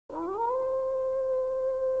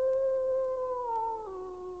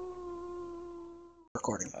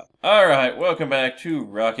recording. Alright, welcome back to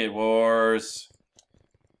Rocket Wars.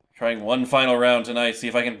 Trying one final round tonight, see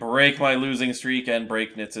if I can break my losing streak and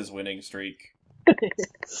break Nitz's winning streak.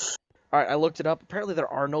 Alright, I looked it up. Apparently there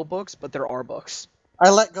are no books, but there are books. I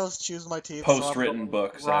let Ghost choose my team. Post-written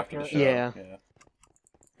books after the show. Yeah.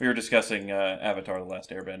 We were discussing Avatar: The Last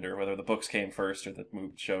Airbender, whether the books came first or the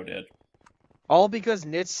show did. All because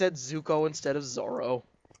Nitz said Zuko instead of Zoro.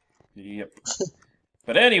 Yep.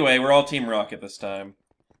 But anyway, we're all Team Rocket this time.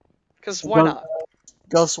 Because why not?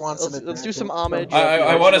 Ghost wants Let's do some homage.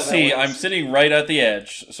 I want to see. I'm sitting right at the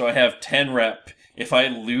edge, so I have 10 rep. If I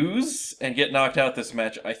lose and get knocked out this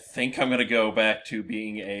match, I think I'm going to go back to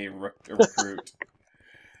being a recruit.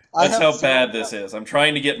 That's how bad this is. I'm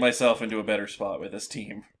trying to get myself into a better spot with this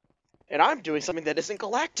team. And I'm doing something that isn't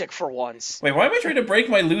galactic for once. Wait, why am I trying to break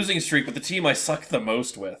my losing streak with the team I suck the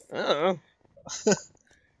most with?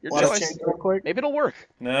 Your choice. real quick? Maybe it'll work.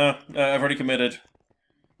 No, I've already committed.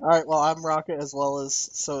 Alright, well, I'm Rocket as well as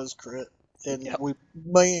so is Crit. And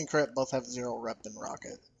me and Crit both have 0 rep in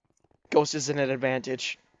Rocket. Ghost is in an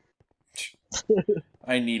advantage.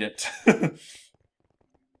 I need it.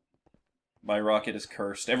 My Rocket is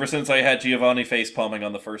cursed. Ever since I had Giovanni facepalming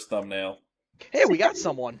on the first thumbnail. Hey, we got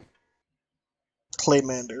someone.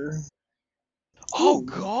 Claymander. Oh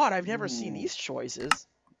god, I've never seen these choices.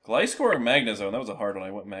 Gliscor or Magnezone? That was a hard one. I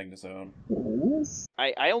went Magnezone.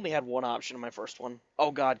 I only had one option in my first one.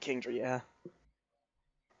 Oh god, Kingdra, yeah.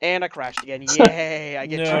 And I crashed again. Yay! I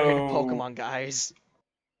get turned into Pokemon, guys.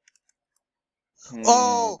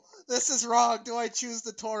 Oh! This is wrong! Do I choose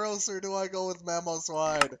the Tauros or do I go with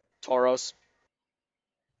Mamoswine? Tauros.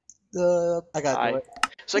 I gotta do it.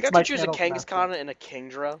 So I got to choose a Kangaskhan and a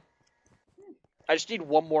Kingdra. I just need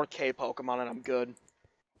one more K Pokemon and I'm good.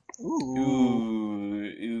 Ooh.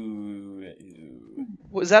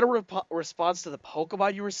 Was that a response to the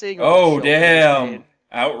Pokemon you were seeing? Oh, damn!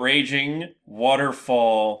 Outraging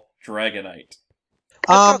Waterfall Dragonite.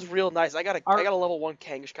 That sounds real nice. I got a level 1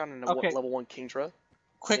 Kangaskhan and a level 1 Kingdra.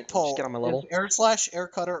 Quick poll. Just get on my level. Is Air Slash, Air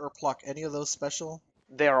Cutter, or Pluck any of those special?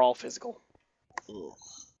 They are all physical. Ooh.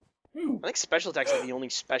 I think special attacks are the only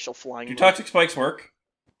special flying. Do Toxic Spikes work?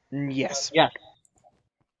 Yes. Yes.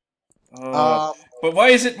 But why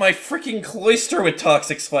is it my freaking Cloyster with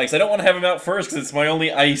Toxic Spikes? I don't want to have him out first because it's my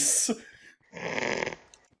only ice.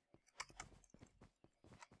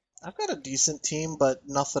 I've got a decent team, but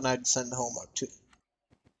nothing I'd send home up to.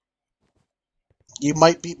 You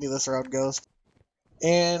might beat me this round, Ghost.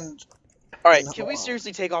 And... Alright, can we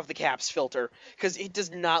seriously take off the caps filter? Because it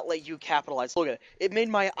does not let you capitalize. Look at it. It made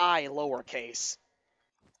my I lowercase.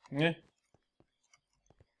 Yeah.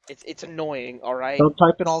 It's annoying, alright? Don't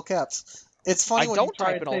type in all caps. It's funny when you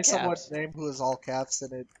try type in to all say caps. someone's name who is all caps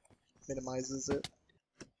and it minimizes it.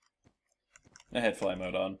 I had fly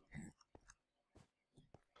mode on.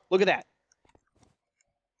 Look at that.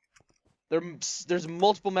 There's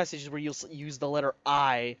multiple messages where you'll use the letter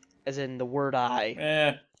I, as in the word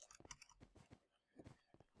I.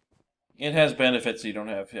 It has benefits so you don't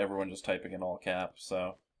have everyone just typing in all caps,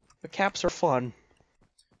 so... The caps are fun.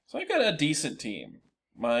 So I got a decent team.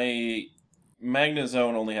 My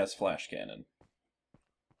Magnezone only has Flash Cannon.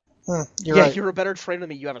 You're right. You're a better trainer than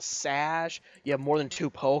me. You have a Sash, you have more than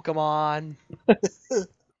 2 Pokemon.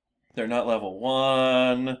 They're not level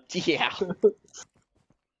 1. Yeah.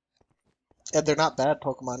 And they're not bad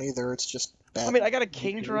Pokemon either, it's just bad. I mean, I got a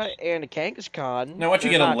Kingdra and a Kangaskhan. Now watch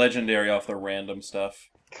you get a legendary off the random stuff.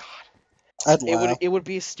 God. I'd laugh. It would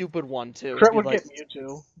be a stupid one, too. Crit would get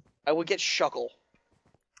Mewtwo. I would get Shuckle.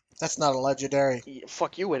 That's not a legendary. Yeah,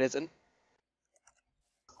 fuck you, it isn't.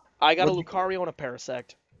 I got a Lucario and a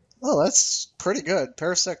Parasect. Oh, that's pretty good.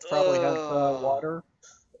 Parasect probably has water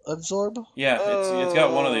absorb. Yeah, it's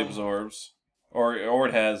got one of the absorbs. Or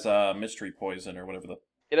it has mystery poison or whatever the...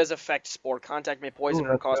 It has effect spore. Contact may poison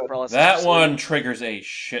or cause paralysis. That one triggers a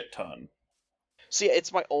shit ton. See,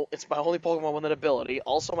 it's my only Pokemon with that ability.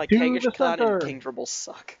 Also, my Kangaskhan and Kingdra will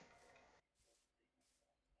suck.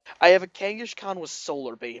 I have a Kangaskhan with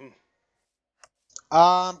Solar Beam.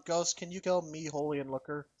 Ghost, can you go me, Holy, and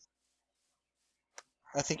Looker?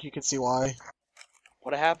 I think you can see why.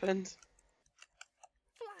 What happened?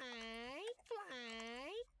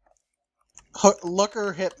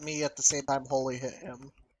 Looker hit me at the same time Holy hit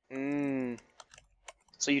him.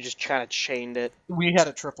 So you just kind of chained it. We had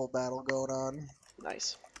a triple battle going on.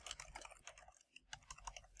 Nice.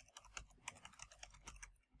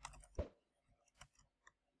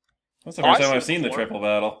 That's the first time I've seen the triple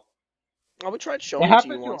battle. Oh, we tried showing it to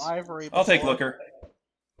you once. I'll take Looker.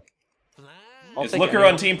 Is Looker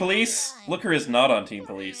on Team Police? Looker is not on Team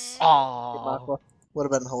Police. Aww. Would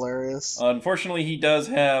have been hilarious. Unfortunately, he does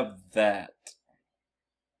have that.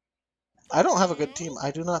 I don't have a good team.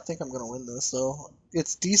 I do not think I'm going to win this, though.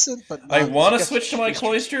 It's decent, but I not... want to switch to my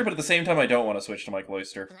Cloister, but at the same time, I don't want to switch to my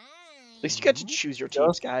Cloister. At least you get to choose your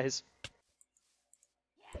teams, guys.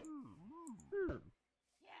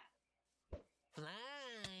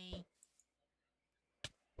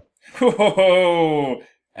 Whoa!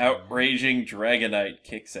 Outraging Dragonite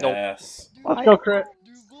kicks ass. Let's go, Crit.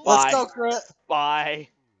 Let's go, Crit. Bye.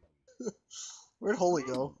 Where'd Holy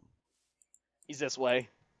go? He's this way.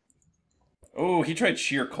 Oh, he tried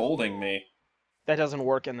sheer colding me. That doesn't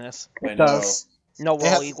work in this. I It know. does. No, we're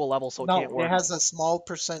all equal level, so it can't work. It has a small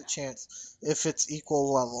percent chance if it's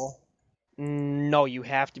equal level. No, you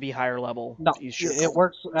have to be higher level. No, to use sheer it cold.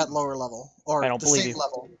 works at lower level. Or I don't the believe same you.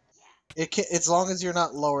 level. It can, as long as you're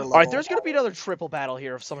not lower level. Alright, there's gonna be another triple battle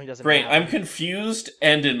here if somebody doesn't Great, have I'm it. confused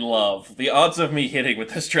and in love. The odds of me hitting with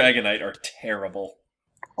this Dragonite are terrible.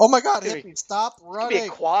 Oh my god, hit me. Stop It could running. be a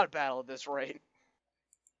quad battle at this rate.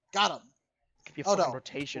 Got him. It could be a Oh, fucking no.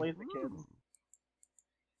 rotation. Laser kid.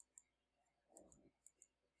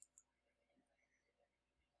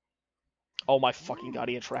 Oh my fucking god,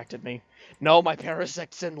 he attracted me. No, my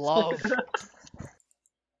Parasect's in love.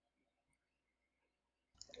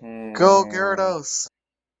 Go, Gyarados.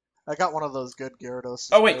 I got one of those good Gyarados.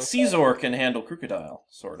 Oh wait, Caesar can handle Crocodile,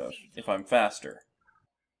 sort of, if I'm faster.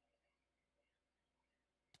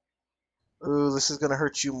 Ooh, this is gonna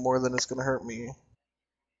hurt you more than it's gonna hurt me.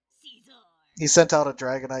 He sent out a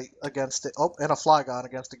Dragonite against it. Oh, and a Flygon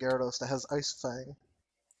against a Gyarados that has Ice Fang.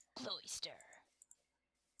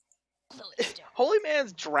 Holy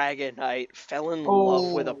Man's Dragonite fell in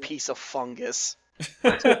love with a piece of fungus.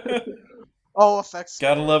 Oh, effects.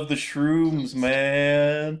 Gotta love the shrooms,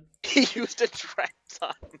 man. He used a Drax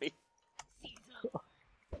on me.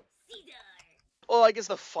 Well, I guess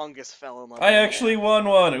the fungus fell in love. I actually won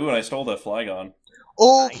one. Ooh, and I stole that Flygon.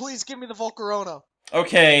 Oh, Nice. please give me the Volcarona.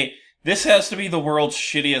 Okay, this has to be the world's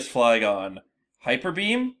shittiest Flygon. Hyper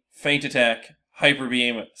Beam, Feint Attack, Hyper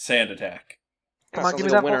Beam, Sand Attack. Come on, give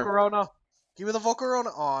me that Volcarona. Give me the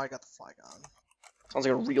Volcarona. Oh, I got the Flygon. Sounds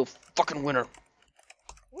like a real fucking winner.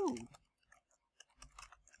 Ooh.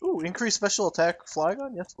 Ooh, increase special attack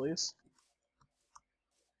Flygon? Yes, please.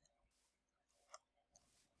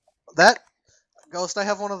 That Ghost, I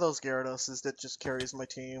have one of those Gyaradoses that just carries my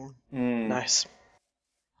team. Nice.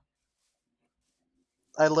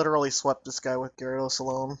 I literally swept this guy with Gyarados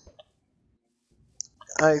alone.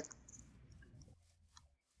 Ow,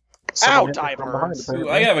 Someone hit me from behind, divers! Ooh,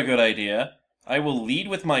 apparently. I have a good idea. I will lead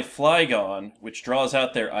with my Flygon, which draws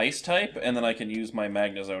out their Ice type, and then I can use my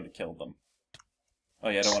Magnezone to kill them. Oh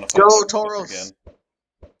yeah, I don't want to fight Go, them Tauros!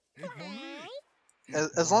 again.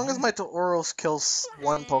 As long as my Tauros kills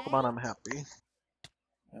one Pokemon, I'm happy.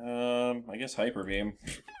 I guess Hyper Beam.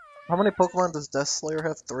 How many Pokemon does Death Slayer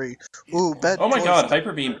have? 3. Ooh, bad Oh my choice. god,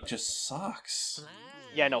 Hyper Beam just sucks.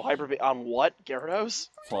 Yeah, no, Hyper Beam on what? Gyarados?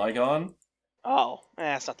 Flygon? Oh,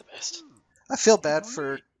 that's not the best. I feel bad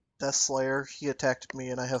for Death Slayer. He attacked me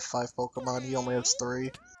and I have 5 Pokemon. He only has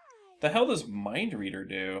 3. The hell does Mind Reader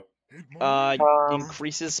do?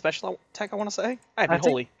 Increases special attack, I want to say? I mean, I think-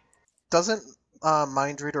 holy. Doesn't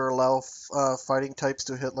Mind Reader allow fighting types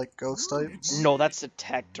to hit like ghost types? No, that's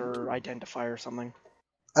detect or identify or something.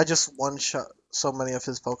 I just one-shot so many of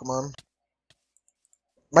his Pokemon.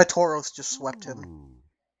 My Tauros just swept him.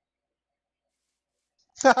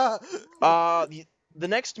 The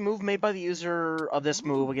next move made by the user of this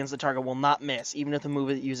move against the target will not miss, even if the move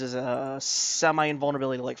uses a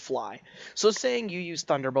semi-invulnerability to, like, fly. So saying you use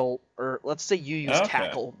Thunderbolt, or let's say you use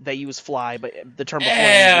Tackle, they use Fly, but the turn before you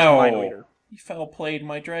use Mind Reader. You foul played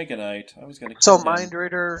my Dragonite. I was gonna kill So him. Mind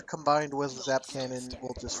Reader combined with Zap Cannon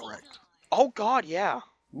will just wreck. Oh god, yeah.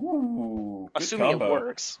 Ooh, good Assuming combo. it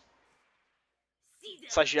works.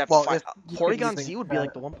 So I should have Well, to find... if you Porygon could Z using would be that-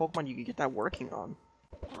 like the one Pokemon you could get that working on.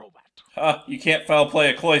 Ha! You can't foul play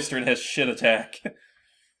a Cloyster and has shit attack.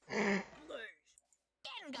 Yeah,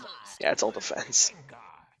 it's all defense.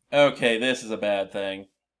 Okay, this is a bad thing.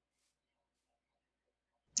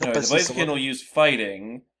 Anyway, the This is Blaziken will use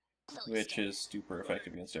Fighting, which is super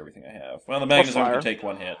effective against everything I have. Well, the Magnezone Fire. can take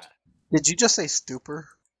one hit. Did you just say Stupor?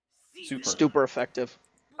 Super. Super effective.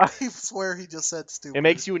 I swear he just said Stupor. It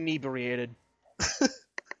makes you inebriated.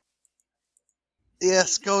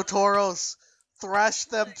 Yes, go Tauros! Thrash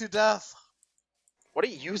them to death! What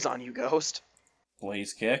do you use on you, Ghost?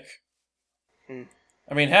 Blaze Kick. Hmm.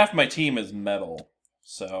 I mean, half my team is metal,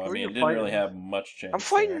 so, Who I are mean, you it didn't really fighting? have much chance I'm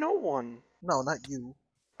fighting there. no one. No, not you.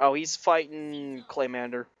 Oh, he's fighting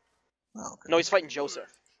Claymander. Oh, okay. No, he's fighting Joseph.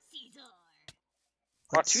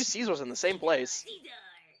 Wow, Let's- 2 Caesars in the same place.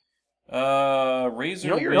 Razor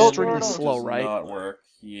You know you're Wind extremely does slow, right? not work.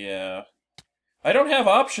 Yeah. I don't have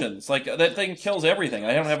options. Like, that thing kills everything.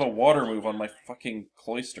 I don't have a water move on my fucking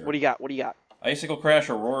cloister. What do you got? What do you got? Icicle Crash,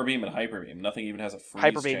 Aurora Beam, and Hyper Beam. Nothing even has a freeze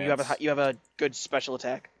Hyper Beam. chance. You have a good special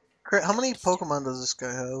attack. How many Pokemon does this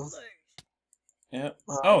guy have? Yeah.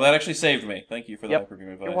 Oh, that actually saved me. Thank you for the Hyper Beam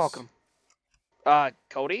advice. You're welcome.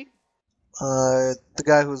 Cody? The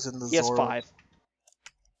guy who's in the He has Zoro. 5.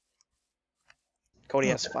 Cody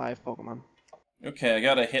has 5 Pokemon. Okay, I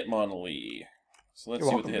got a Hitmonlee. So let's You're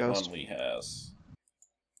see what the welcome, Ghost. Hitmonlee has.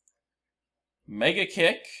 Mega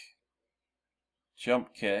Kick,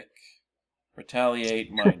 Jump Kick, Retaliate,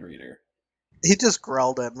 Mind Reader. He just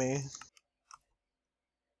growled at me.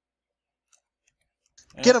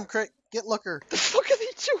 Get him, get Looker. The fuck are they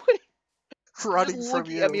doing? Running They're from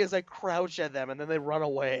looking you. at me as I crouch at them, and then they run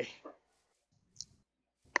away.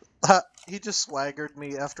 He just swaggered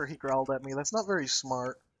me after he growled at me. That's not very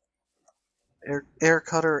smart. Air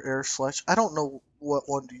Cutter, Air Slash. I don't know what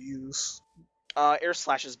one to use. Air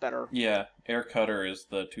Slash is better. Yeah, Air Cutter is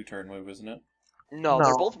the 2-turn move, isn't it? No, No.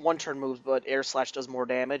 they're both 1-turn moves, but Air Slash does more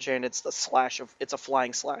damage, and it's it's a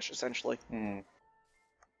flying slash, essentially.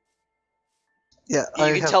 Yeah,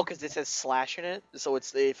 You can tell because it says slash in it, so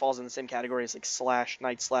it falls in the same category as like Slash,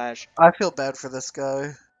 Night Slash. I feel bad for this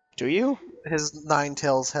guy. Do you? His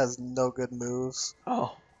Ninetales has no good moves.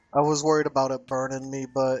 Oh. I was worried about it burning me,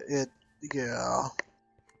 but yeah.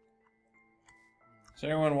 Is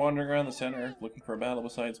anyone wandering around the center looking for a battle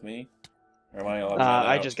besides me? Or am I allowed to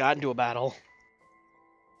I just got into a battle.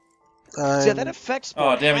 See, that effect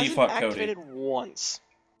spore Oh, damn it, you hasn't fucked Cody. activated once.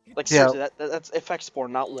 Like, Yeah. seriously, that's effect spore,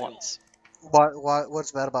 not once.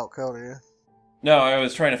 What's bad about Cody? No, I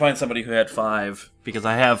was trying to find somebody who had 5 because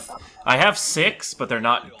I have 6, but they're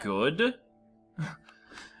not good.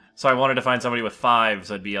 So I wanted to find somebody with 5,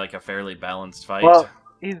 so it'd be like a fairly balanced fight. Well,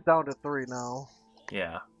 he's down to 3 now.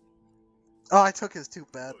 Yeah. Oh, I took his 2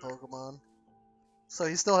 bad Pokemon. So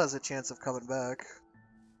he still has a chance of coming back.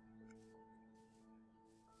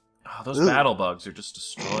 Oh, those battle bugs are just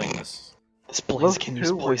destroying this. This Blaziken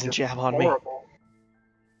used Poison Jab on me. I'm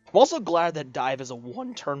also glad that Dive is a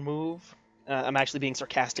 1-turn move. I'm actually being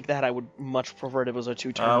sarcastic that I would much prefer it was a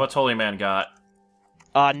 2-turn. What's Holy Man got?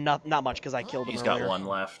 Not much, because I killed him He's earlier. got 1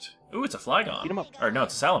 left. Ooh, it's a Flygon. Beat him up. Or no,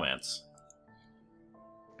 it's a Salamence.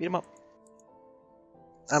 Beat him up.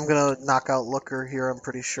 I'm gonna knock out Looker here, I'm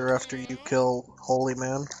pretty sure, after you kill Holy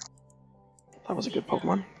Man. That was a good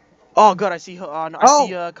Pokemon. Oh, good, I see see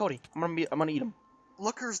Cody. I'm gonna eat him.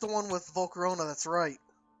 Looker's the one with Volcarona, that's right.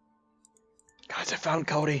 Guys, I found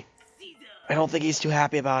Cody. I don't think he's too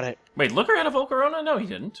happy about it. Wait, Looker had a Volcarona? No, he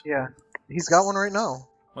didn't. Yeah. He's got one right now.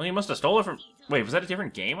 Well, he must have stolen it from... Wait, was that a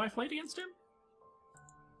different game I played against him?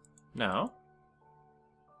 No.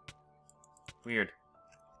 Weird.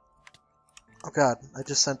 Oh god, I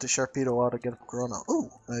just sent a Sharpedo out against Corona. Ooh,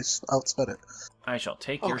 nice. Outsped it. I shall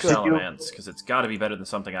take Oh, your good. Salamence, because it's got to be better than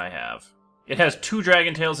something I have. It has 2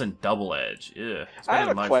 Dragon Tails and Double Edge. Ugh, it's I better have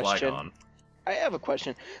than a my question. Flygon. I have a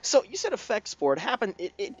question. So, you said effect spore. It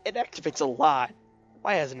activates a lot.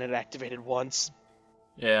 Why hasn't it activated once?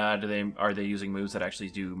 Yeah, are they using moves that actually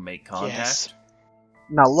do make contact? Yes.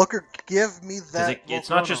 Now, Looker, give me 'Cause that it's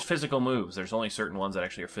not Volcarona. just physical moves. There's only certain ones that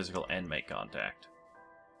actually are physical and make contact.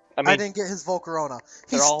 I mean, I didn't get his Volcarona.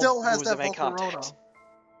 He they're all still has moves that that make Volcarona. contact.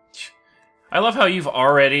 I love how you've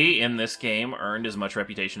already, in this game, earned as much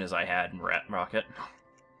reputation as I had in Rocket.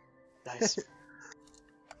 Nice.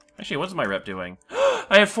 Actually, what's my rep doing?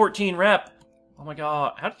 I have 14 rep! Oh my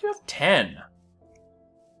god, how did you have 10?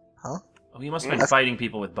 Huh? Oh, you must have been fighting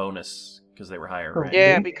people with bonus, because they were higher rank.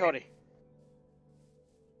 Yeah, beat Cody.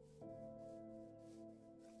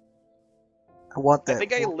 I want that I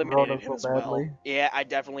think I Volcarona eliminated him so as well. badly. Yeah, I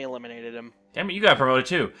definitely eliminated him. Damn it, you got promoted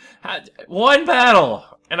too. 1 battle!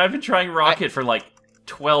 And I've been trying Rocket for like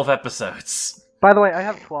 12 episodes. By the way, I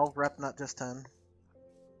have 12 rep, not just 10.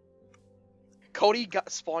 Cody got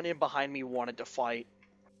spawned in behind me, wanted to fight.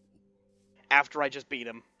 After I just beat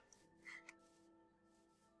him.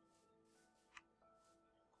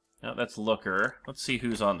 No, that's Looker. Let's see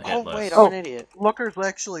who's on the hit list. Wait, I'm an idiot. Looker's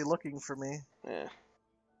actually looking for me.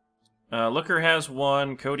 Yeah. Looker has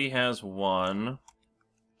 1, Cody has 1.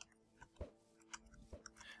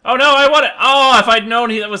 Oh no, I want it! Oh, if I'd known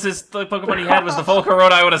that was the Pokemon he had was the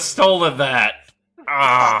Volcarona, I would have stolen that!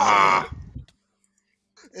 Ah!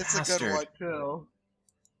 It's Bastard. a good one, too.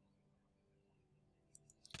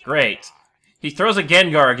 Great. He throws a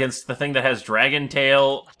Gengar against the thing that has Dragon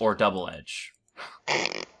Tail or Double Edge.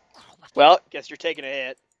 Well, guess you're taking a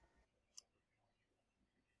hit.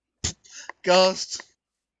 Ghost,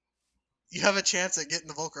 you have a chance at getting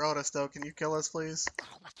the Volcarona still. Can you kill us, please?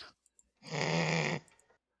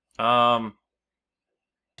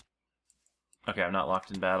 Okay, I'm not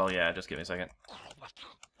locked in battle. Yeah, just give me a second.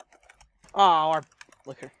 Oh, our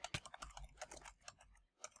liquor.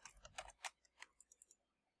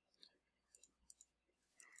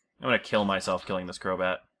 I'm gonna kill myself killing this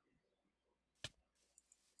Crobat.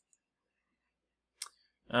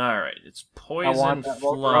 Alright, it's poison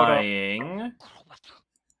flying.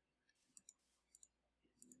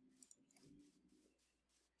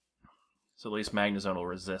 So at least Magnezone will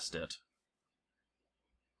resist it.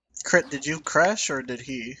 Crit, did you crash or did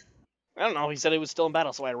he? I don't know. He said he was still in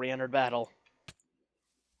battle, so I re-entered battle.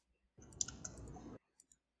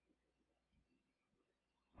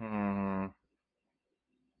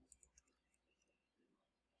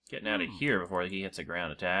 Getting out of here before he hits a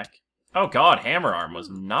ground attack. Oh god, Hammer Arm. Was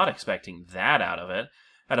not expecting that out of it.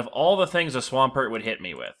 Out of all the things a Swampert would hit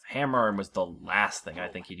me with, Hammer Arm was the last thing I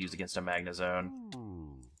think he'd use against a Magnezone.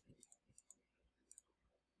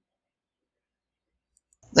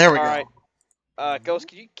 There we go. Alright. Ghost,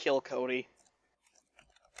 can you kill Cody?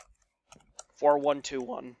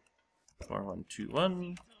 4121.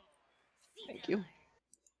 4121. Thank you.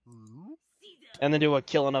 And then do a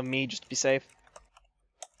killing of me just to be safe.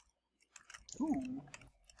 Ooh.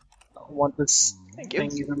 I want this Thank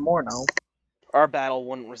thing you. even more now. Our battle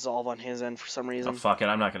wouldn't resolve on his end for some Oh, reason. fuck it.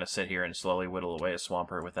 I'm not going to sit here and slowly whittle away a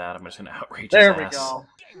Swampert with that. I'm just going to outrage There his we ass. go.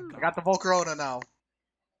 I got the Volcarona now.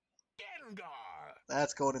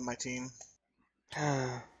 That's going in my team.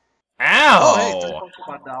 Ow! Oh, hey, 3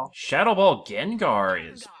 Pokemon now. Shadow Ball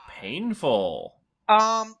Gengar is painful.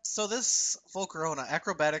 So this Volcarona,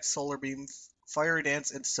 Acrobatics, Solar Beam, Fiery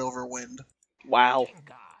Dance, and Silver Wind. Wow.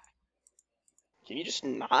 Can you just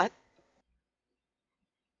not?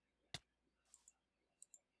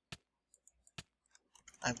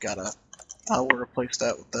 I've gotta... I'll replace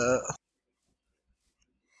that with that.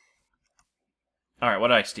 Alright, what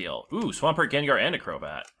did I steal? Ooh, Swampert, Gengar, and a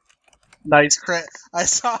Crobat. Nice crit. I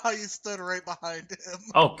saw how you stood right behind him.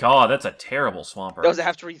 Oh god, that's a terrible Swampert. Does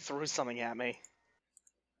after he threw something at me.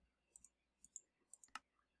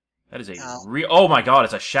 That is a Ow. oh my god,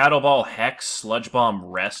 it's a Shadow Ball, Hex, Sludge Bomb,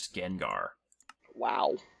 Rest, Gengar.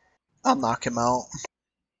 Wow. I'll knock him out.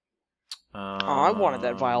 Oh, I wanted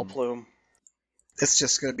that Vile Plume. It's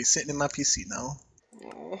just gonna be sitting in my PC now.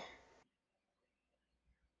 Oh.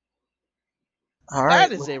 Alright.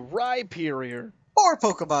 That is a Rhyperior. 4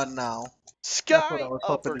 Pokemon now. Sky what I was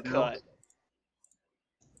hoping to do. Uppercut.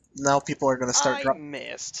 Now people are gonna start I dropping.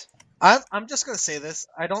 missed. I'm just gonna say this.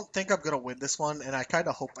 I don't think I'm gonna win this one, and I kind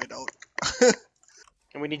of hope I don't.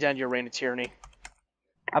 And we need to end your reign of tyranny.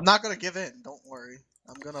 I'm not gonna give in. Don't worry.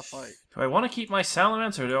 I'm gonna fight. Do I want to keep my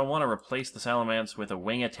Salamence, or do I want to replace the Salamence with a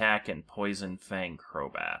Wing Attack and Poison Fang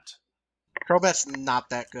Crobat? Crobat's not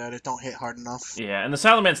that good. It don't hit hard enough. Yeah, and the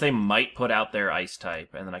Salamence, they might put out their Ice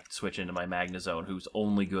type, and then I can switch into my Magnezone, who's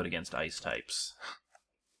only good against Ice types.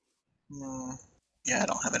 Yeah, I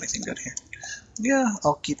don't have anything good here. Yeah,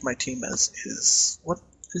 I'll keep my team as is. What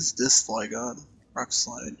is this Flygon? Rock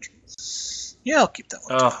Slide. Yeah, I'll keep that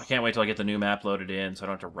one. Oh, I can't wait till I get the new map loaded in, so I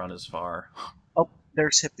don't have to run as far. Oh,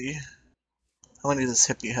 there's Hippie. How many does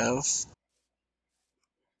Hippie have?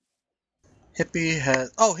 Hippie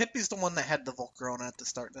has... Oh, Hippie's the one that had the Volcarona at the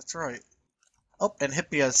start. That's right. Oh, and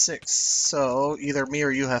Hippie has 6. So either me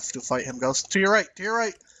or you have to fight him, Ghost. To your right, to your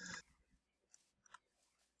right.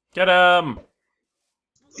 Get him!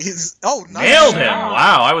 He's... Oh, nice. Nailed him!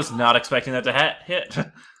 Wow, I was not expecting that to hit.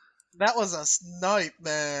 That was a snipe,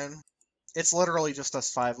 man. It's literally just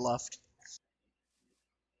us 5 left.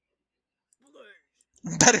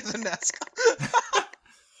 Better than NASCAR.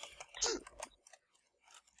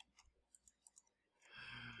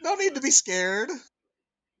 No need to be scared.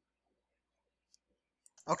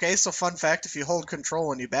 Okay, so fun fact, if you hold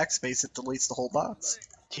control and you backspace, it deletes the whole box.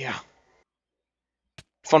 Yeah.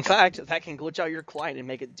 Fun fact, that can glitch out your client and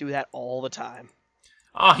make it do that all the time.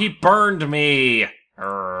 Oh, he burned me!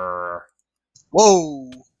 Urgh. Whoa!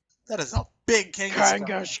 That is a big Kangaskhan.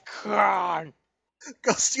 Kangaskhan!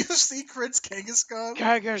 Ghost, you see Crit's Kangaskhan?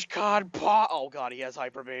 Kangaskhan oh god, he has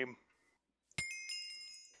Hyper Beam.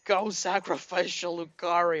 Go sacrificial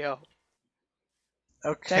Lucario.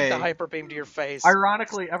 Okay. Take the Hyper Beam to your face.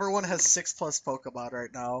 Ironically, everyone has 6+ Pokemon right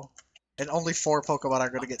now. And only 4 Pokemon are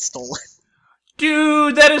going to get stolen.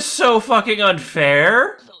 Dude, that is so fucking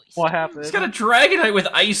unfair! What happened? He's got a Dragonite with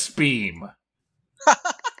Ice Beam!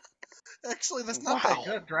 Actually, that's not that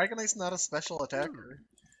good. Dragonite's not a special attacker.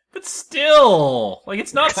 But still! Like,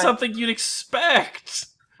 it's not something you'd expect!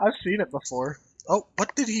 I've seen it before. Oh,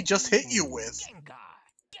 what did he just hit you with?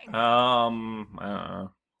 I don't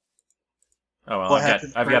know. Oh well, What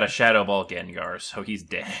I've got a Shadow Ball Gengar, so he's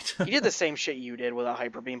dead. He did the same shit you did with a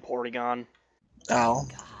Hyper Beam Porygon. Ow.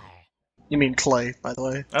 You mean Clay, by the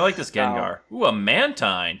way. I like this Gengar. Ooh, a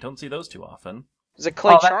Mantine. Don't see those too often. He's a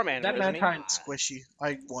Clay Oh, Charmander, that isn't he? Mantine's squishy.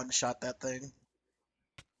 I one-shot that thing.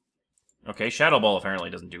 Okay, Shadow Ball apparently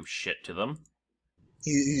doesn't do shit to them.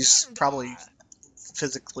 He's probably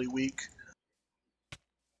physically weak.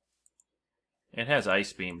 It has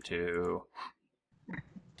Ice Beam too.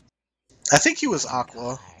 I think he was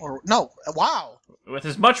Aqua. Or no, wow. With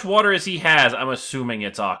as much water as he has, I'm assuming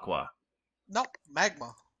it's Aqua. Nope,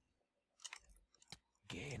 Magma.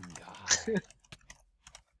 Gengar.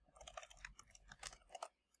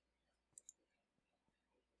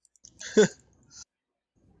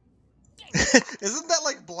 Isn't that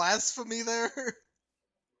like blasphemy there?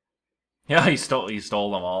 Yeah, he stole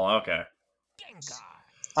them all. Okay.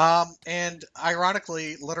 And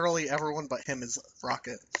ironically, literally everyone but him is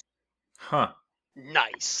Rocket. Huh.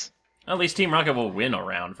 Nice. At least Team Rocket will win a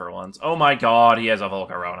round for once. Oh my god, he has a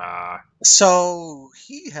Volcarona. So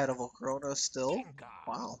he had a Volcarona still.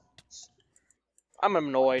 Wow. I'm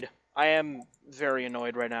annoyed. I am very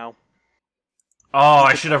annoyed right now. Oh,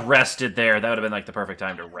 I should have rested there. That would have been like the perfect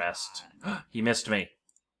time to rest. He missed me.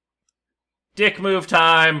 Dick move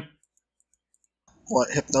time! What,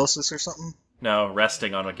 hypnosis or something? No,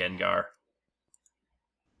 resting on a Gengar.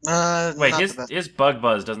 Wait, his Bug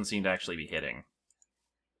Buzz doesn't seem to actually be hitting.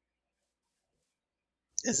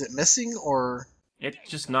 Is it missing or? It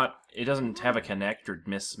just not. It doesn't have a connect or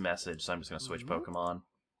miss message, so I'm just gonna switch Pokemon.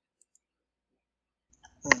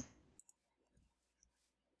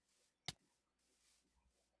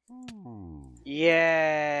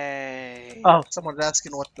 Yay! Oh, someone's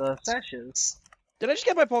asking what the sash is. Did I just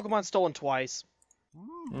get my Pokemon stolen twice?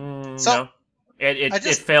 So, no. It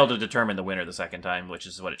failed to determine the winner the second time, which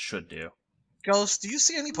is what it should do. Ghost, do you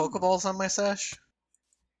see any Pokeballs on my sash?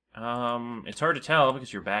 It's hard to tell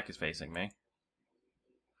because your back is facing me.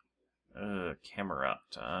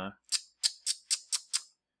 Camerupt,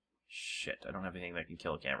 Shit, I don't have anything that can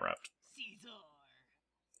kill a Camerupt.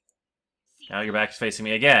 Now your back is facing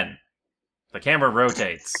me again. The camera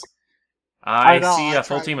rotates. I see a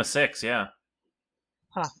full team of 6, yeah.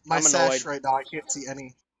 Huh, my I'm sash annoyed. right now, I can't see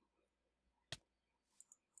any.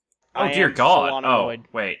 Oh I dear am god. full-on Oh, annoyed.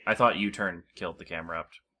 wait. I thought U-turn killed the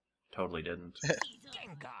Camerupt. Totally didn't.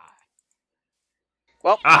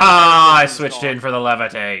 Well, Aha! I Pokemon switched gone. in for the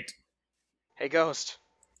Levitate. Hey, Ghost.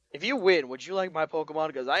 If you win, would you like my Pokemon?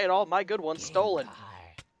 Because I had all my good ones stolen.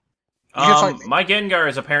 You can fight me. My Gengar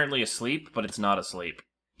is apparently asleep, but it's not asleep.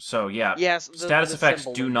 So, yeah. Yes, Status the effects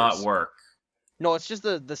symbol do not lingers. work. No, it's just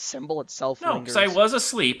the symbol itself No, lingers. because I was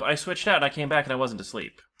asleep, I switched out, and I came back and I wasn't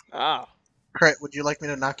asleep. Ah, Crit, would you like me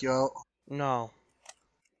to knock you out? no.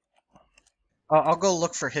 I'll go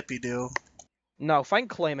look for Hippie Doo. No, find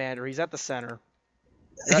Claymander. He's at the center.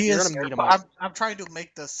 He You're is gonna here, meet him but up. I'm trying to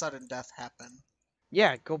make the sudden death happen.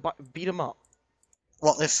 Yeah, go beat him up.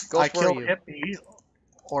 Well, if Ghost, I where are kill you? Hippie,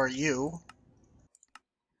 or you...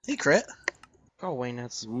 Hey, Crit. Go away,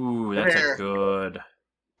 Nets. Ooh, that's There. a good...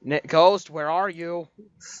 Ghost, where are you?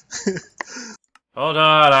 Hold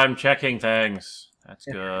on, I'm checking things. That's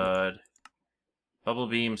good. Bubble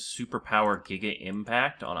Beam Superpower Giga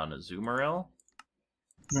Impact on a Azumarill?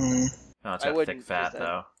 Hmm. Oh, it's I got wouldn't thick fat, use that.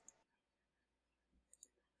 though.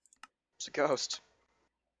 It's a Ghost.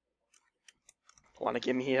 Want to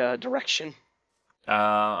give me a direction?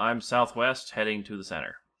 I'm southwest, heading to the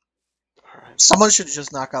center. Alright. Someone should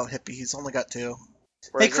just knock out Hippie. He's only got 2.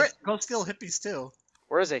 Where Hey, is Crit, go steal Hippies too.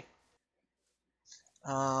 Where is he?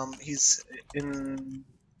 He's in...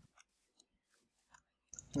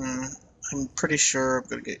 I'm pretty sure I'm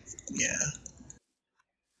gonna get... Yeah.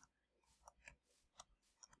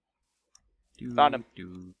 Found him.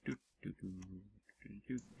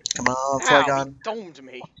 Come on, Ow, Flygon. he domed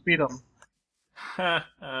me. Beat him. Okay,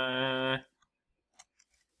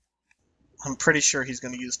 I'm pretty sure he's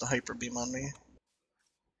gonna use the Hyper Beam on me.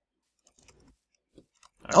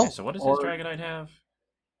 Oh, so what does or- his Dragonite have?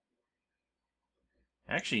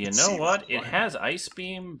 Actually, you Let's know see what? what It one. has Ice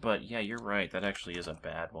Beam, but yeah, you're right. That actually is a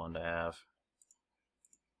bad one to have.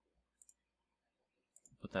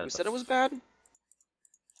 Put that Who at the said it was bad?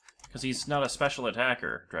 Because he's not a special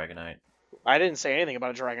attacker, Dragonite. I didn't say anything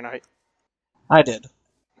about a Dragonite. I did.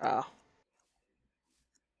 Ah.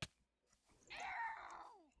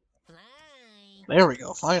 There we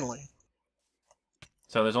go, finally.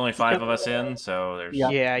 So there's only 5 of us in, so there's...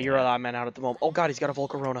 Yeah, you're a lot of men out at the moment. Oh god, he's got a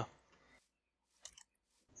Volcarona.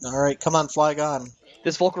 Alright, come on, Flygon.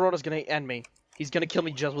 This Volcarona's gonna end me. He's gonna kill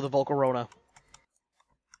me just with a Volcarona.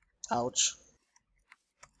 Ouch.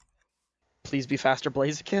 Please be faster,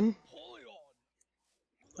 Blaziken.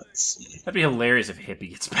 Let's see. That'd be hilarious if Hippie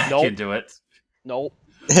gets back Nope. into it. Nope.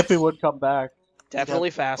 Hippie would come back.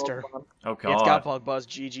 Definitely faster. Pokemon. Oh It's got god. Bug Buzz.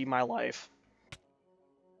 GG my life.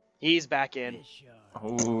 He's back in.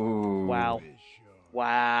 Ooh. Wow.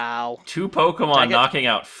 Wow. 2 Pokemon Tag it. knocking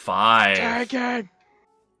out 5. Tag it!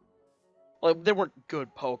 Well, they weren't good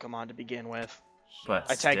Pokemon to begin with. But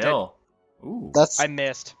I tagged still. Ooh. That's I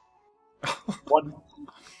missed. one.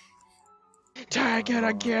 Tag it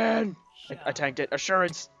again! I tanked it.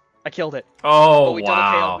 Assurance. I killed it. Oh, We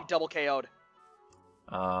wow. double KO'd.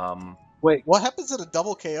 Wait, what happens in a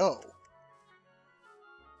double KO?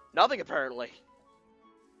 Nothing apparently.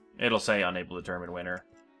 It'll say unable to determine winner.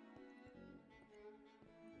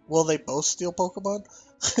 Will they both steal Pokemon?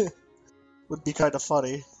 Would be kind of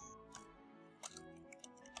funny.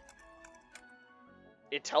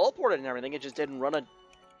 It teleported and everything, it just didn't run an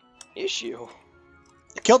issue.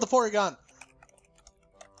 You killed the Porygon!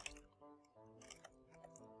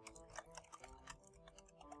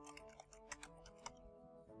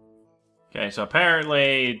 Okay, so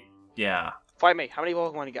apparently, yeah. Fight me. How many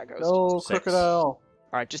Pokemon you got, Ghost? No, 6. Crocodile.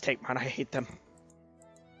 Alright, just take mine. I hate them.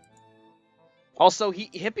 Also,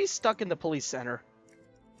 Hippie's stuck in the police center.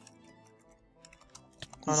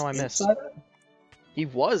 Oh no, I missed. Inside? He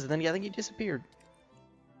was, and then I think he disappeared.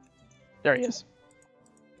 There he is.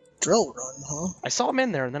 Drill run, huh? I saw him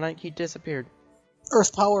in there, and then he disappeared.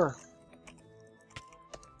 Earth power.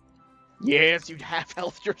 Yes, you'd half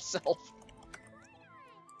health yourself.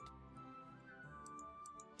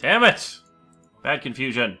 Damn it! Bad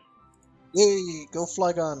confusion. Yay, go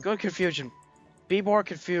Flygon. Good confusion. Be more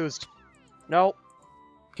confused. No,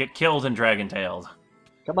 Get killed and dragon-tailed.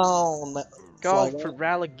 Come on, go Flygon. for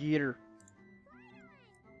Ralligator.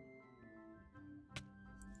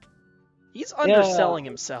 He's underselling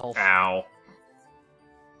himself. Ow.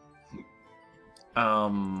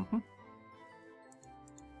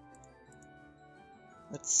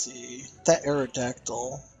 Let's see. That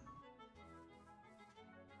Aerodactyl.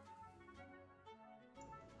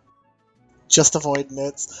 Just avoiding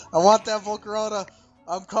it. I want that Volcarona.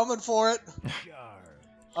 I'm coming for it.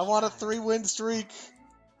 I want a 3-win streak.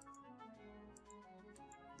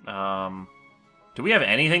 Do we have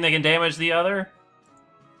anything that can damage the other?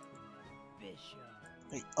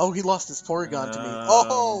 Wait, oh, he lost his Porygon to me.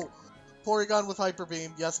 Oh! Porygon with Hyper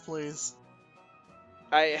Beam. Yes, please.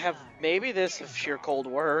 I have maybe this if sheer cold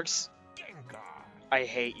works. I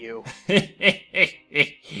hate you. I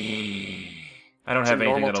don't It's a have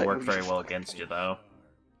anything normal that'll type work move. very well against you, though.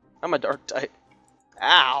 I'm a dark type.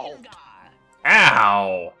 Ow!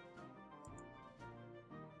 Ow!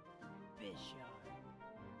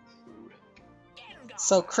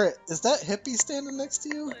 So, Crit, is that Hippie standing next to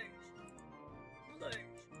you?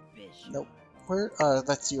 Nope. Where?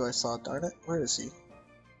 That's you I saw, darn it. Where is he?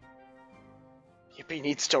 Hippie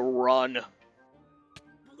needs to run.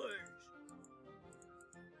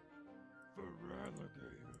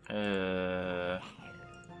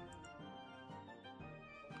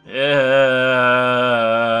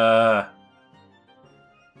 Uh...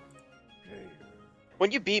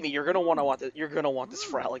 When you beat me, you're gonna want this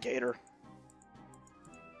for Alligator.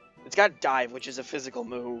 It's got Dive, which is a physical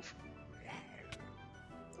move.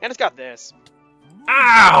 And it's got this.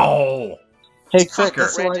 Ow! Hey, Crit, Fucker.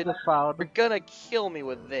 guess who I Granted, just found? You're gonna kill me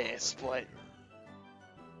with this, but...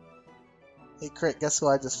 Hey, Crit, guess who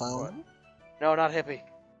I just found? No, not Hippie.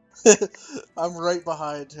 I'm right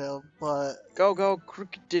behind him, but... Go,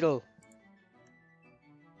 Crookediddle.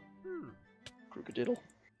 Crookediddle.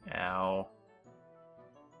 Ow.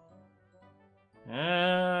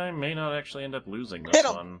 I may not actually end up losing this Hit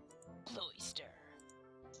him! one.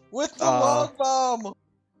 With the log bomb!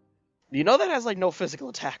 You know that has, like, no physical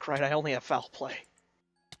attack, right? I only have foul play.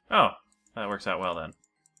 Oh, that works out well then.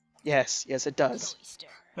 Yes, it does.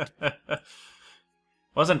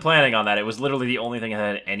 Wasn't planning on that. It was literally the only thing that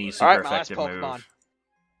had any super Alright, my last effective Pokemon. move.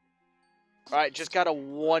 Alright, just gotta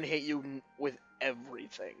one-hit you with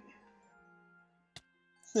everything.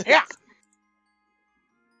 Yeah!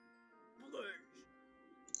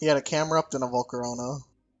 He had a Camerupt and a Volcarona.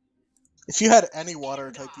 If you had any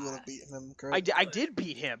water type, you would have beaten him, Crit. I did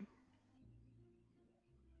beat him.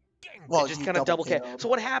 Well, It just you kind of double KO'd. KO'd. So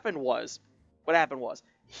what happened was,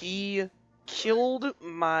 he killed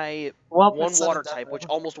my Well, one instead of water that, type, which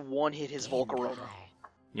almost one-hit his Volcarona.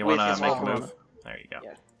 You With wanna his make a Volcarona. move? There you go.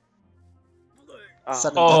 Yeah.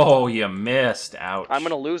 Sudden Oh, you missed. Ouch. I'm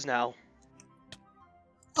gonna lose now.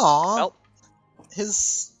 Aw, Well,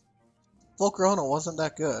 his Volcarona wasn't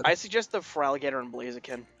that good. I suggest the Feraligatr and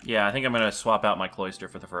Blaziken. Yeah, I think I'm gonna swap out my Cloyster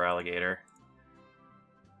for the Feraligatr.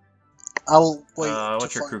 I'll wait.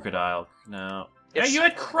 What's to your find- Crocodile? No. It's- Yeah, you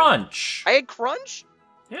had Crunch! I had Crunch?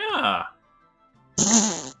 Yeah.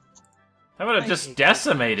 That would I have just hate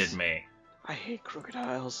decimated me. I hate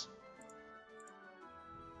crocodiles.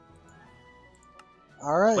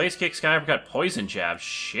 Alright. Blaze Kick Sky, I've got Poison Jab.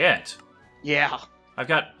 Shit. Yeah. I've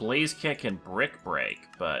got Blaze Kick and Brick Break,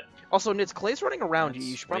 but Also, Nitz, Clay's running around you.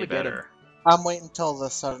 You should probably get him. I'm waiting until the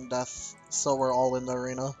sudden death, so we're all in the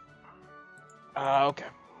arena. Okay.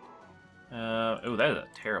 Oh, that is a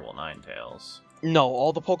terrible Ninetales. No,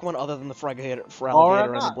 all the Pokemon other than the Feraligatr Alright,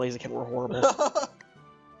 and the Blaziken were horrible.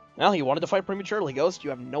 Well, you wanted to fight prematurely, Ghost. You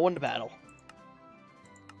have no one to battle.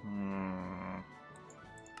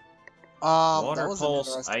 Water that was an Pulse,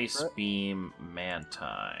 interesting Ice crit. Beam,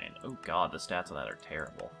 Mantine. Oh god, the stats on that are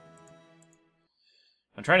terrible.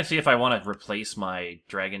 I'm trying to see if I want to replace my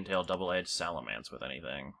Dragon Tail Double-Edged Salamence with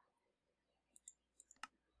anything.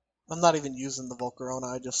 I'm not even using the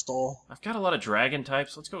Volcarona I just stole. I've got a lot of Dragon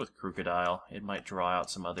types. Let's go with Crocodile. It might draw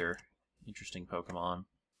out some other interesting Pokemon.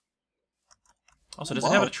 Also, does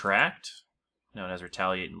it have Attract? No, it has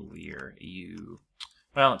Retaliate and Leer. Ew.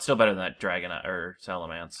 Well, it's still better than that Dragon or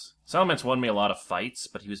Salamence. Salamence won me a lot of fights,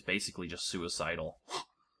 but he was basically just suicidal.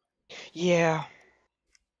 Yeah.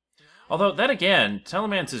 Although, then again,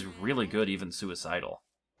 Salamence is really good even suicidal.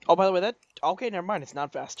 Oh, by the way, that... Okay, never mind. It's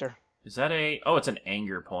not faster. Is that a... Oh, it's an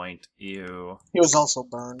Anger Point. Ew. He was also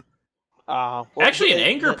burned. Well, Actually, an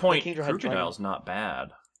Anger the Point Kingdra had Crocodile's not bad.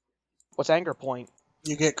 What's Anger Point?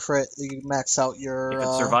 You get crit, you max out your... If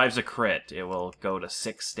it survives a crit, it will go to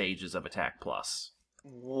 6 stages of Attack Plus.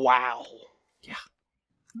 Wow. Yeah.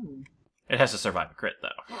 It has to survive a crit,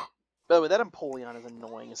 though. By the way, that Empoleon is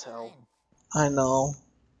annoying as hell. I know.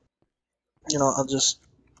 You know, I'll just...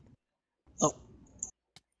 Oh.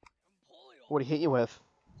 What did he hit you with?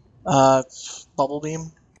 Bubble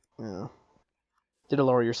Beam? Yeah. Did it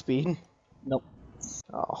lower your speed? Nope.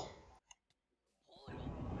 Oh.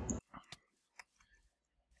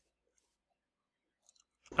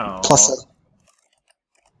 Oh. Plus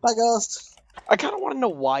Bye, Ghost. I kind of want to know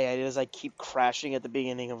why it is I keep crashing at the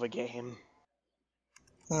beginning of a game.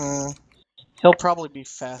 He'll probably be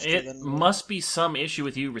faster It than... must be some issue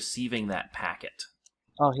with you receiving that packet.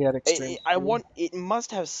 Oh, he had extreme... It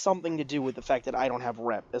must have something to do with the fact that I don't have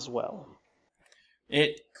rep as well.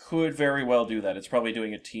 It could very well do that. It's probably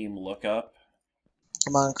doing a team lookup.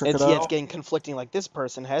 Come on, Crocodile. It's getting conflicting, like, this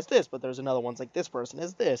person has this, but there's another one's like, this person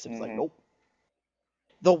has this, and it's like, nope.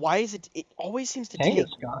 Though, why is it... It always seems to take a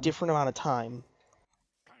different amount of time.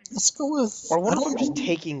 Let's go with... Or what if I'm just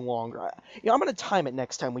taking longer? You know, I'm going to time it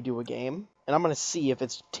next time we do a game, and I'm going to see if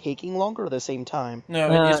it's taking longer or the same time.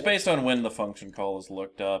 No, it's based on when the function call is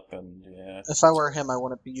looked up, and yeah. If I were him, I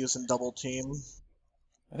wouldn't be using double team.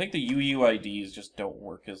 I think the UUIDs just don't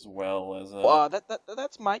work as well as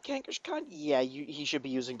That's my Kangaskhan? Yeah, he should be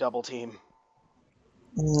using double team.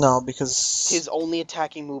 No, because... His only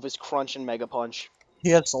attacking move is Crunch and Mega Punch. He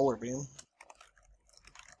had Solar Beam.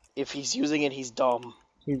 If he's using it, he's dumb.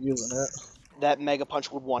 He's using it. That Mega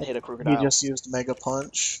Punch would one-hit a Crocodile. He just used Mega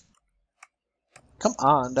Punch. Come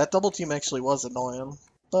on, that double team actually was annoying,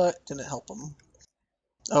 but didn't help him.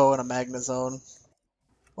 Oh, and a Magnezone.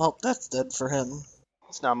 Well, that's dead for him.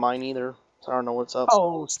 It's not mine either, so I don't know what's up.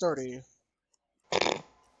 Oh, sturdy.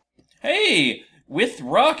 Hey! With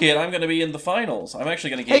Rocket, I'm going to be in the finals. I'm actually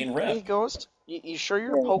going to gain rep. Hey, Ghost, you sure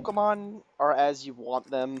your Pokemon are as you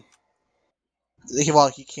want them?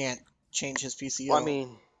 Well, he can't change his PCO. Well, I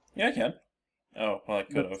mean... Yeah, I can. Oh, well, I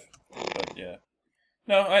could have. But, yeah.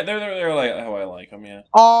 No, they're like how I like them, yeah.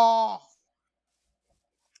 Oh!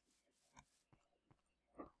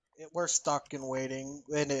 We're stuck in waiting.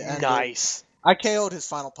 And it ended. Nice. I KO'd his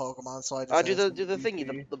final Pokemon, so I just... do the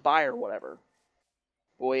thingy, the buy or whatever.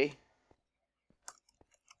 Boy.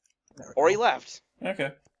 Or he left.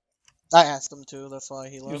 Okay. I asked him to, that's why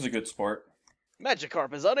he He left. was a good sport.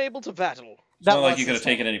 Magikarp is unable to battle. It's not like you could have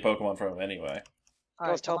taken any Pokemon from him anyway.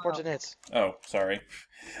 Ghost teleport to Nitz. Oh, sorry.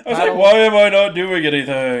 I was like, why am I not doing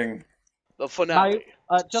anything? The finale.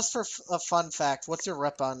 Just for a fun fact, what's your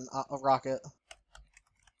rep on a Rocket?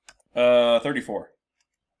 34.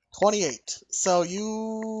 28. So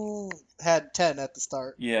you had 10 at the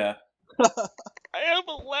start. Yeah. I have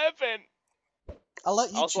 11. I'll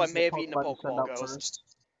let you Also, I choose may the have eaten a Pokemon to send Pokeball, out Ghost. first.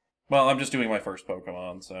 Well, I'm just doing my first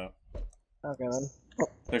Pokemon, so... Okay, then.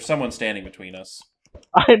 There's someone standing between us.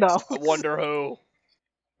 I know. I wonder who.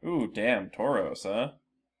 Ooh, damn, Tauros, huh?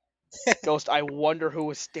 Ghost, I wonder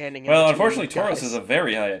who is standing in Well, between unfortunately, you Tauros guys. is a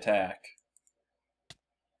very high attack.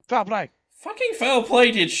 Foul play. Fucking Foul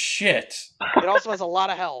Play did shit! It also has a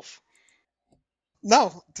lot of health.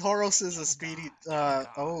 No, Tauros is a speedy...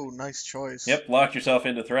 oh, nice choice. Yep, locked yourself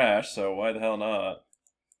into Thrash, so why the hell not?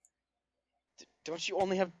 Don't you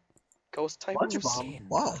only have Ghost type Sludge moves? Bomb.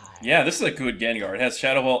 Wow. Yeah, this is a good Gengar. It has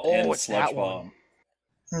Shadow Ball and it's Sludge that one.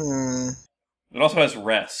 Bomb. It also has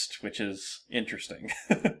rest, which is interesting.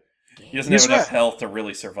 He doesn't Use have enough rest. health to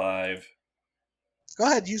really survive. Go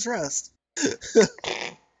ahead, use rest.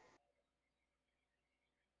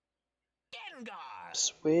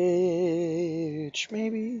 Switch,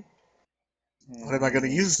 maybe? What am I going to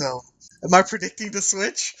use, though? Am I predicting the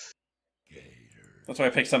switch? That's why I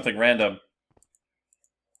picked something random.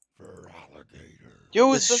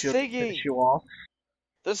 Use This the should thingy! finish you off.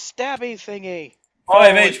 The stabby thingy!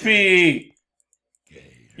 5 Oh, HP!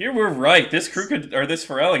 You were right. This this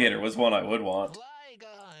for alligator was one I would want.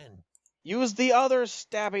 Use the other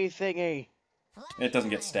stabby thingy! It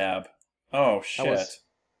doesn't get stab. Oh shit.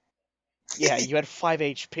 Yeah, you had 5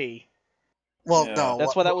 HP. Well, Yeah. no.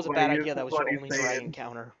 That's why that was a what bad are you- idea. That was what your are you only saying? dragon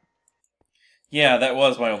counter. Yeah, that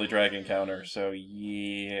was my only dragon counter, so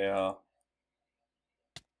yeah.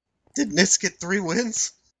 Did Nitz get 3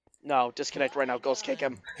 wins? No, disconnect right now. Ghost, kick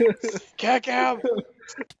him. Kick him!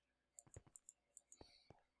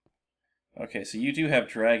 Okay, so you do have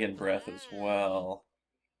dragon breath as well.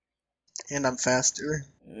 And I'm faster.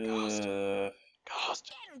 Ghost.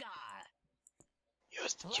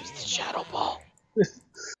 Use the shadow ball.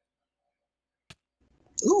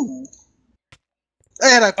 Ooh.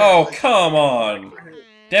 And I Oh, paralyzed. come on!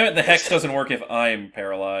 Damn it, the hex doesn't work if I'm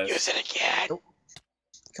paralyzed. Use it again.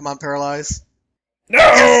 Come on, paralyze.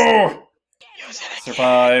 No! Use it again.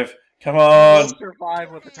 Survive. Come We'll on!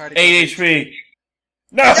 survive with the tardy. 8 HP!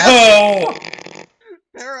 No!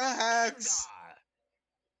 Parahex!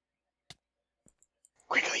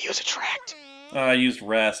 Quickly use attract. I used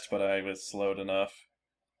rest, but I was slowed enough.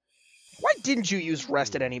 Why didn't you use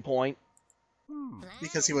rest at any point?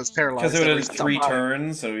 Because he was paralyzed. Because it every was time. 3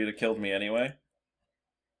 turns, so he'd have killed me anyway.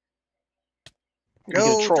 You get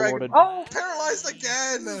Go, troll dragon. lorded. Oh, paralyzed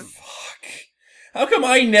again! Fuck. How come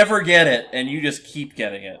I never get it, and you just keep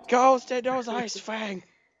getting it? Ghost and those ice fang.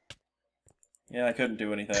 Yeah, I couldn't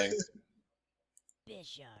do anything.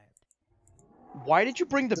 Why did you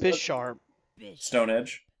bring the Bisharp? Stone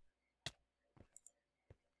Edge.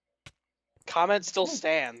 Comment still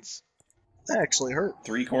stands. That actually hurt.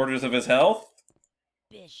 3/4 of his health?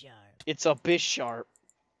 It's a Bisharp.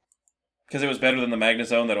 Because it was better than the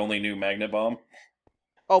Magnezone that only knew Magnet Bomb.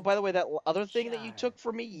 Oh, by the way, that other thing that you took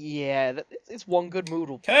from me, yeah, it's one good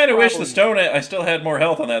move. Kinda wish the Stone Edge... I still had more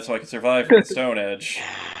health on that so I could survive with the Stone Edge.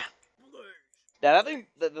 Yeah, that thing,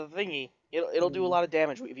 the thingy, it'll do a lot of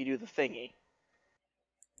damage if you do the thingy.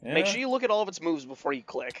 Yeah. Make sure you look at all of its moves before you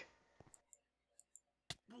click.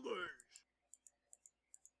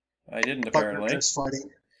 I didn't, Fuck, apparently. we're just fighting.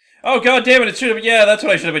 Oh, god damn it, it should have... Yeah, that's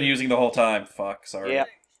what I should have been using the whole time. Fuck, sorry. Yeah.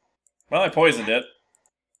 Well, I poisoned it.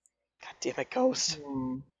 God damn it, Ghost.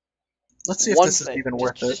 Let's see if One this is thing. even Just-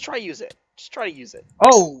 worth Just it. try to use it. Just try to use it.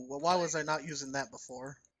 Oh, well, why was I not using that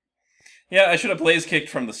before? Yeah, I should have Blaze Kicked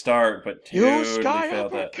from the start, but You totally Sky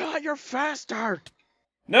failed that. Uppercut, you're faster!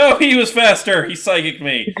 No, he was faster! He psychicked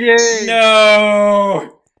me! Yay!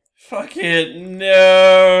 No! Fuck it,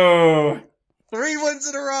 no! 3 wins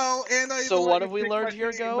in a row, and I. So what have we learned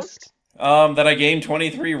here, Ghost? That I gained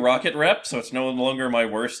 23 rocket rep, so it's no longer my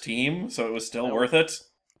worst team, so it was still No. worth it.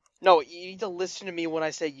 No, you need to listen to me when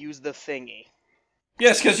I say use the thingy.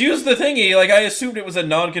 Yes, because use the thingy, like, I assumed it was a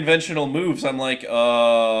non-conventional move, so I'm like,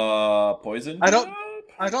 poison? I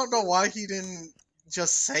don't know why he didn't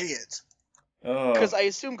just say it. Oh. Because I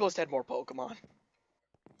assume Ghost had more Pokemon.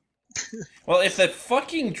 Well, if that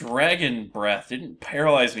fucking dragon breath didn't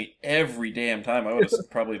paralyze me every damn time, I would have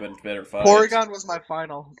probably been better fight. Porygon was my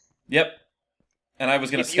final. Yep. And I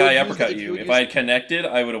was going to If you had sky used- uppercut if you you. had If I had connected,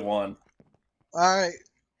 I would have won. Alright.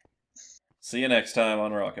 See you next time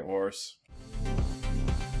on Rocket Wars.